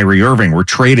and Kyrie Irving were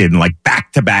traded in like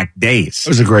back-to-back days. It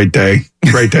was a great day.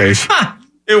 Great days.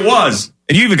 It was.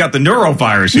 And you even got the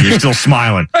neurovirus and you're still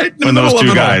smiling when those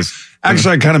two guys.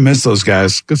 Actually, I kind of miss those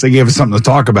guys because they gave us something to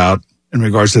talk about in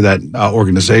regards to that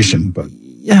organization. But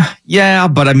Yeah,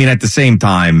 but I mean, at the same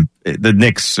time, the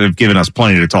Knicks have given us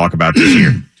plenty to talk about this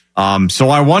year. So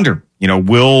I wonder,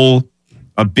 will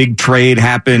a big trade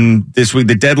happen this week?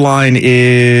 The deadline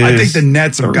is. I think the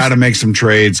Nets have got to make some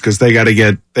trades because they got to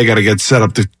get set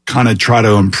up to kind of try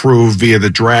to improve via the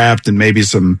draft and maybe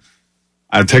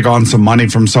take on some money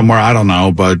from somewhere. I don't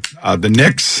know, but the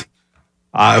Knicks,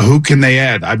 who can they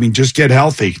add? I mean, just get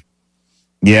healthy.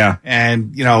 Yeah,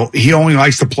 and he only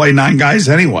likes to play 9 guys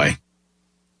anyway.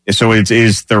 So it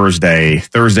is Thursday,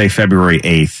 February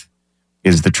 8th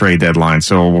is the trade deadline.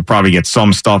 So we'll probably get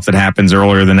some stuff that happens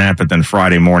earlier than that, but then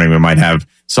Friday morning we might have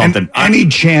something. And any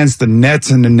chance the Nets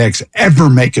and the Knicks ever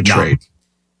make a trade?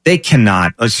 They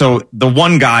cannot. So the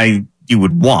one guy you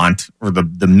would want, or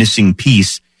the missing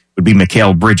piece, would be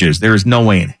Mikal Bridges. There is no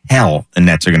way in hell the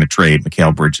Nets are going to trade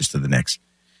Mikal Bridges to the Knicks.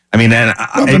 I mean,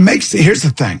 here's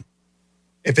the thing.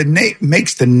 If it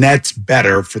makes the Nets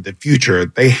better for the future,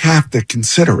 they have to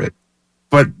consider it.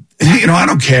 But, I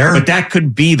don't care. But that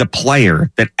could be the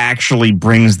player that actually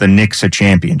brings the Knicks a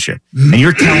championship. And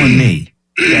you're telling me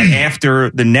that after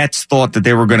the Nets thought that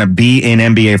they were going to be in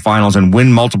NBA Finals and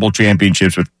win multiple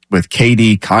championships with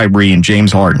KD, Kyrie, and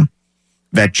James Harden,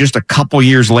 that just a couple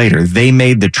years later, they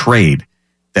made the trade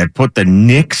that put the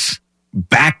Knicks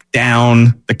back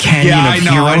down the canyon of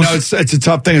heroes. I know. It's a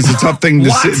tough thing. It's a tough thing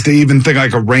to even think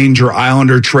like a Ranger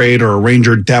Islander trade or a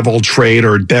Ranger Devil trade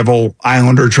or a Devil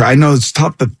Islander trade. I know it's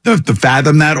tough to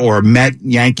fathom that, or a Met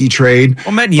Yankee trade.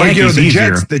 Well, Met Yankees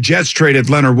easier. The Jets traded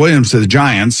Leonard Williams to the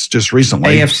Giants just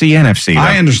recently. AFC, NFC. Though.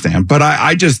 I understand, but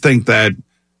I just think that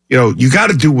you got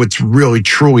to do what's really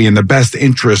truly in the best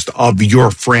interest of your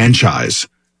franchise.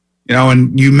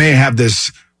 And you may have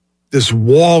this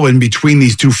wall in between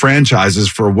these two franchises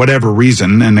for whatever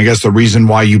reason. And I guess the reason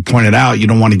why you pointed out, you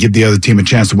don't want to give the other team a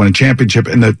chance to win a championship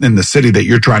in the city that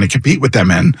you're trying to compete with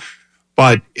them in.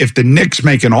 But if the Knicks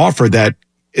make an offer that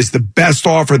is the best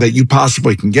offer that you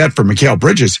possibly can get for Mikal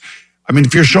Bridges, I mean,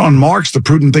 if you're Sean Marks, the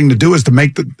prudent thing to do is to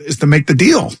make the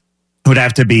deal. It would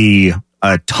have to be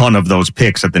a ton of those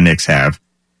picks that the Knicks have,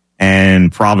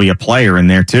 and probably a player in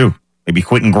there too. Maybe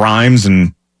Quentin Grimes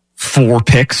and 4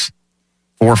 picks.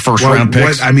 4 first-round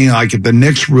picks. If the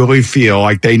Knicks really feel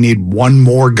like they need one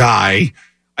more guy,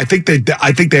 I think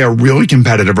they are really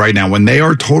competitive right now. When they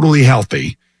are totally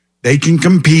healthy, they can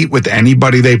compete with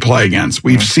anybody they play against.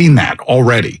 We've seen that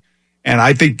already. And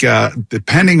I think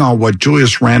depending on what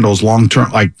Julius Randle's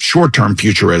short-term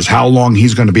future is, how long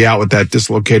he's going to be out with that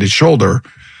dislocated shoulder,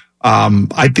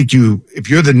 I think if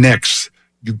you're the Knicks,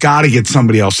 you got to get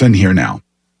somebody else in here now.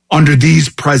 Under these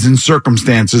present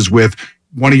circumstances with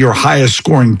one of your highest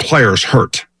scoring players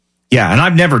hurt. Yeah, and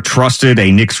I've never trusted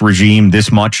a Knicks regime this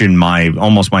much in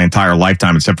almost my entire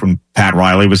lifetime, except when Pat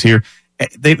Riley was here.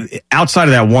 Outside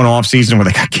of that one off season where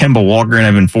they got Kemba Walker and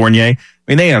Evan Fournier, I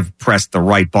mean, they have pressed the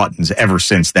right buttons ever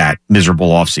since that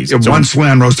miserable off season. Once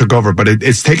Leon Rose took over, but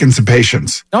it's taken some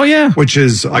patience. Oh yeah, which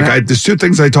is there's 2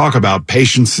 things I talk about: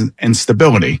 patience and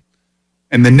stability.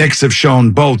 And the Knicks have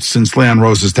shown both since Leon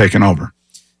Rose has taken over.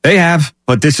 They have,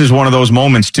 but this is one of those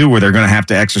moments, too, where they're going to have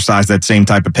to exercise that same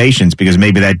type of patience because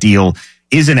maybe that deal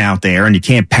isn't out there and you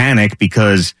can't panic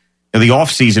because the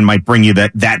offseason might bring you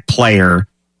that player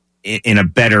in a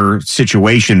better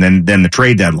situation than the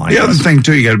trade deadline. The other thing,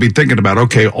 too, you got to be thinking about,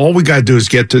 okay, all we got to do is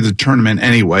get to the tournament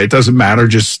anyway. It doesn't matter,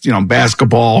 just,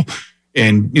 basketball.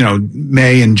 in,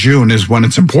 May and June is when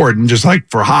it's important. Just like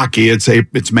for hockey, it's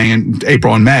May and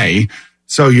April and May.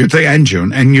 So and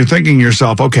June, and you're thinking to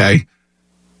yourself, okay,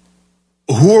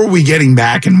 who are we getting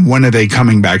back and when are they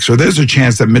coming back? So there's a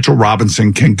chance that Mitchell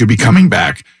Robinson could be coming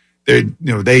back.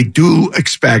 They do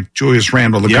expect Julius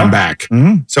Randle to come back.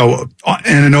 Mm-hmm. So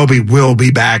Anunoby will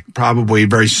be back probably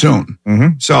very soon.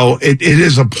 Mm-hmm. So it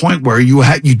is a point where you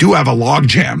do have a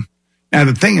logjam. Now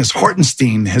the thing is,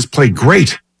 Hartenstein has played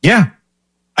great. Yeah.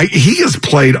 He has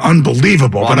played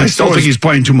unbelievable, but I still think he's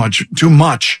playing too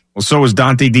much. Well, so is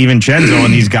Dante DiVincenzo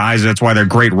and these guys. That's why they're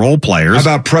great role players.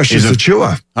 How about Precious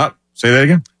Achiuwa? Say that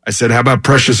again? I said, how about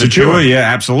Precious Achiuwa? Yeah,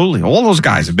 absolutely. All those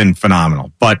guys have been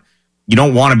phenomenal, but you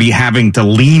don't want to be having to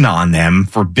lean on them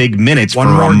for big minutes for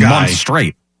a month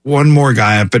straight. One more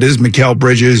guy. If it is Mikal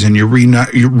Bridges and you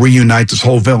reunite this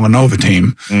whole Villanova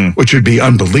team, which would be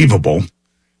unbelievable.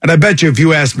 And I bet you if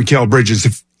you ask Mikal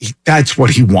Bridges, that's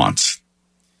what he wants.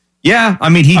 Yeah, I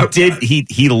mean,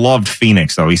 he loved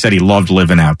Phoenix, though. He said he loved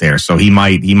living out there, so he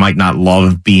might not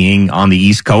love being on the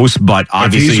East Coast, but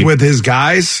obviously if he's with his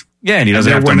guys. Yeah, and he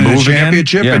doesn't have to move a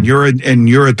championship, again. And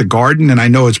you're at the Garden, and I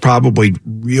know it's probably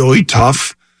really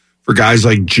tough for guys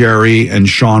like Jerry and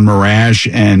Sean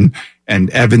Marash and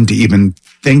Evan to even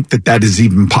think that is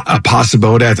even a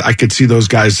possibility. I could see those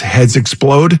guys' heads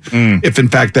explode if, in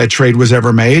fact, that trade was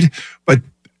ever made. But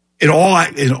in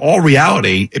all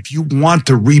reality, if you want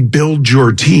to rebuild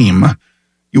your team,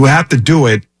 you have to do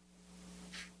it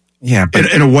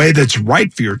in a way that's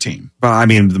right for your team. Well, I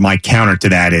mean, my counter to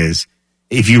that is,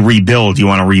 if you rebuild, you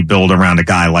want to rebuild around a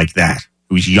guy like that,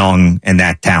 who's young and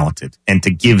that talented. And to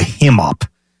give him up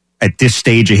at this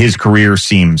stage of his career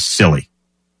seems silly.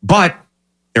 But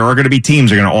there are going to be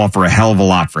teams that are going to offer a hell of a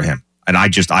lot for him. And I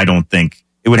don't think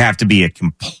it would have to be a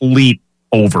complete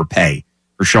overpay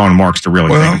for Sean Marks to really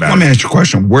think about it. Let me ask you a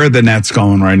question. Where are the Nets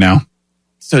going right now?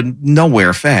 So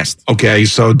nowhere fast. Okay,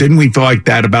 so didn't we feel like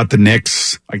that about the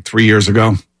Knicks like 3 years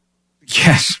ago?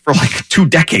 Yes, for like 2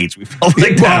 decades we felt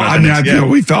like that. Well, I mean,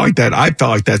 we felt like that. I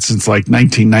felt like that since like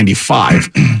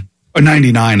 1995 or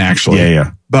 99, actually.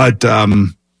 Yeah. But I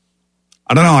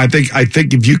don't know. I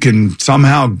think if you can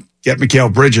somehow get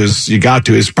Mikal Bridges, you got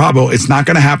to. It's not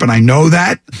going to happen. I know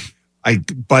that.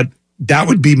 But that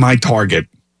would be my target.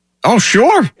 Oh,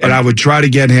 sure. And I would try to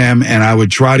get him. And I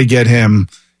would try to get him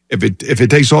if it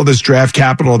takes all this draft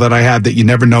capital that I have that you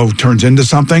never know turns into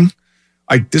something.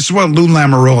 This is what Lou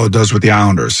Lamoriello does with the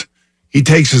Islanders. He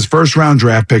takes his first-round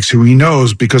draft picks, who he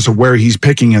knows because of where he's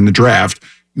picking in the draft.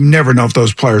 You never know if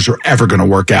those players are ever going to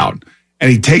work out.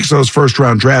 And he takes those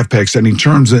first-round draft picks and he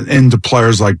turns it into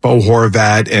players like Bo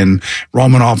Horvat and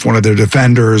Romanoff, one of their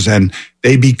defenders, and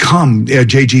they become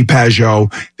J.G.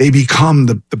 Pajot. They become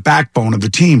the backbone of the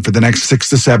team for the next 6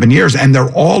 to 7 years, and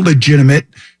they're all legitimate,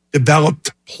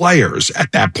 developed players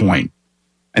at that point.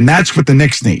 And that's what the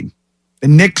Knicks need. The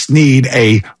Knicks need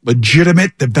a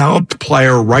legitimate, developed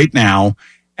player right now,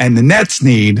 and the Nets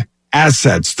need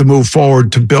assets to move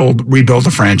forward to rebuild the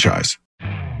franchise.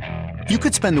 You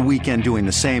could spend the weekend doing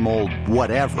the same old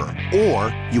whatever,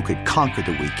 or you could conquer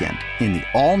the weekend in the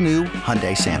all-new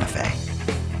Hyundai Santa Fe.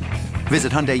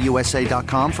 Visit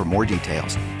HyundaiUSA.com for more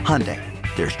details. Hyundai,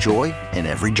 there's joy in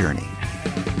every journey.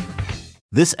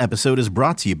 This episode is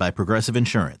brought to you by Progressive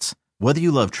Insurance. Whether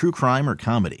you love true crime or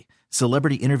comedy,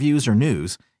 celebrity interviews or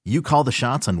news, you call the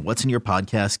shots on what's in your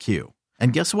podcast queue.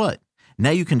 And guess what?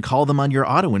 Now you can call them on your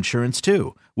auto insurance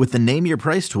too with the Name Your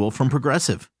Price tool from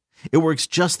Progressive. It works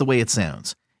just the way it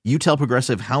sounds. You tell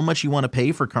Progressive how much you want to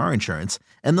pay for car insurance,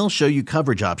 and they'll show you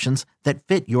coverage options that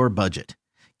fit your budget.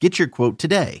 Get your quote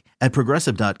today at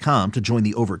Progressive.com to join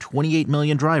the over 28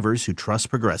 million drivers who trust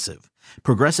Progressive.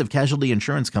 Progressive Casualty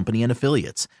Insurance Company and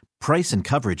Affiliates. Price and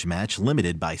coverage match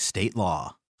limited by state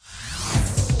law.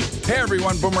 Hey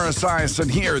everyone, Boomer Esiason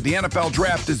here. The NFL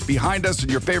Draft is behind us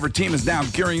and your favorite team is now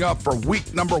gearing up for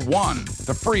week number 1.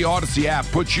 The free Odyssey app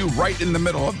puts you right in the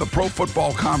middle of the pro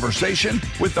football conversation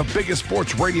with the biggest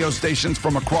sports radio stations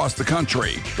from across the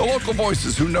country. The local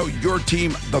voices who know your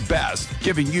team the best,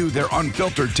 giving you their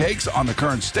unfiltered takes on the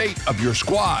current state of your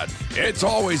squad. It's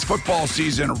always football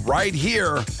season right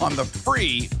here on the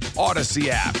free Odyssey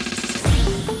app.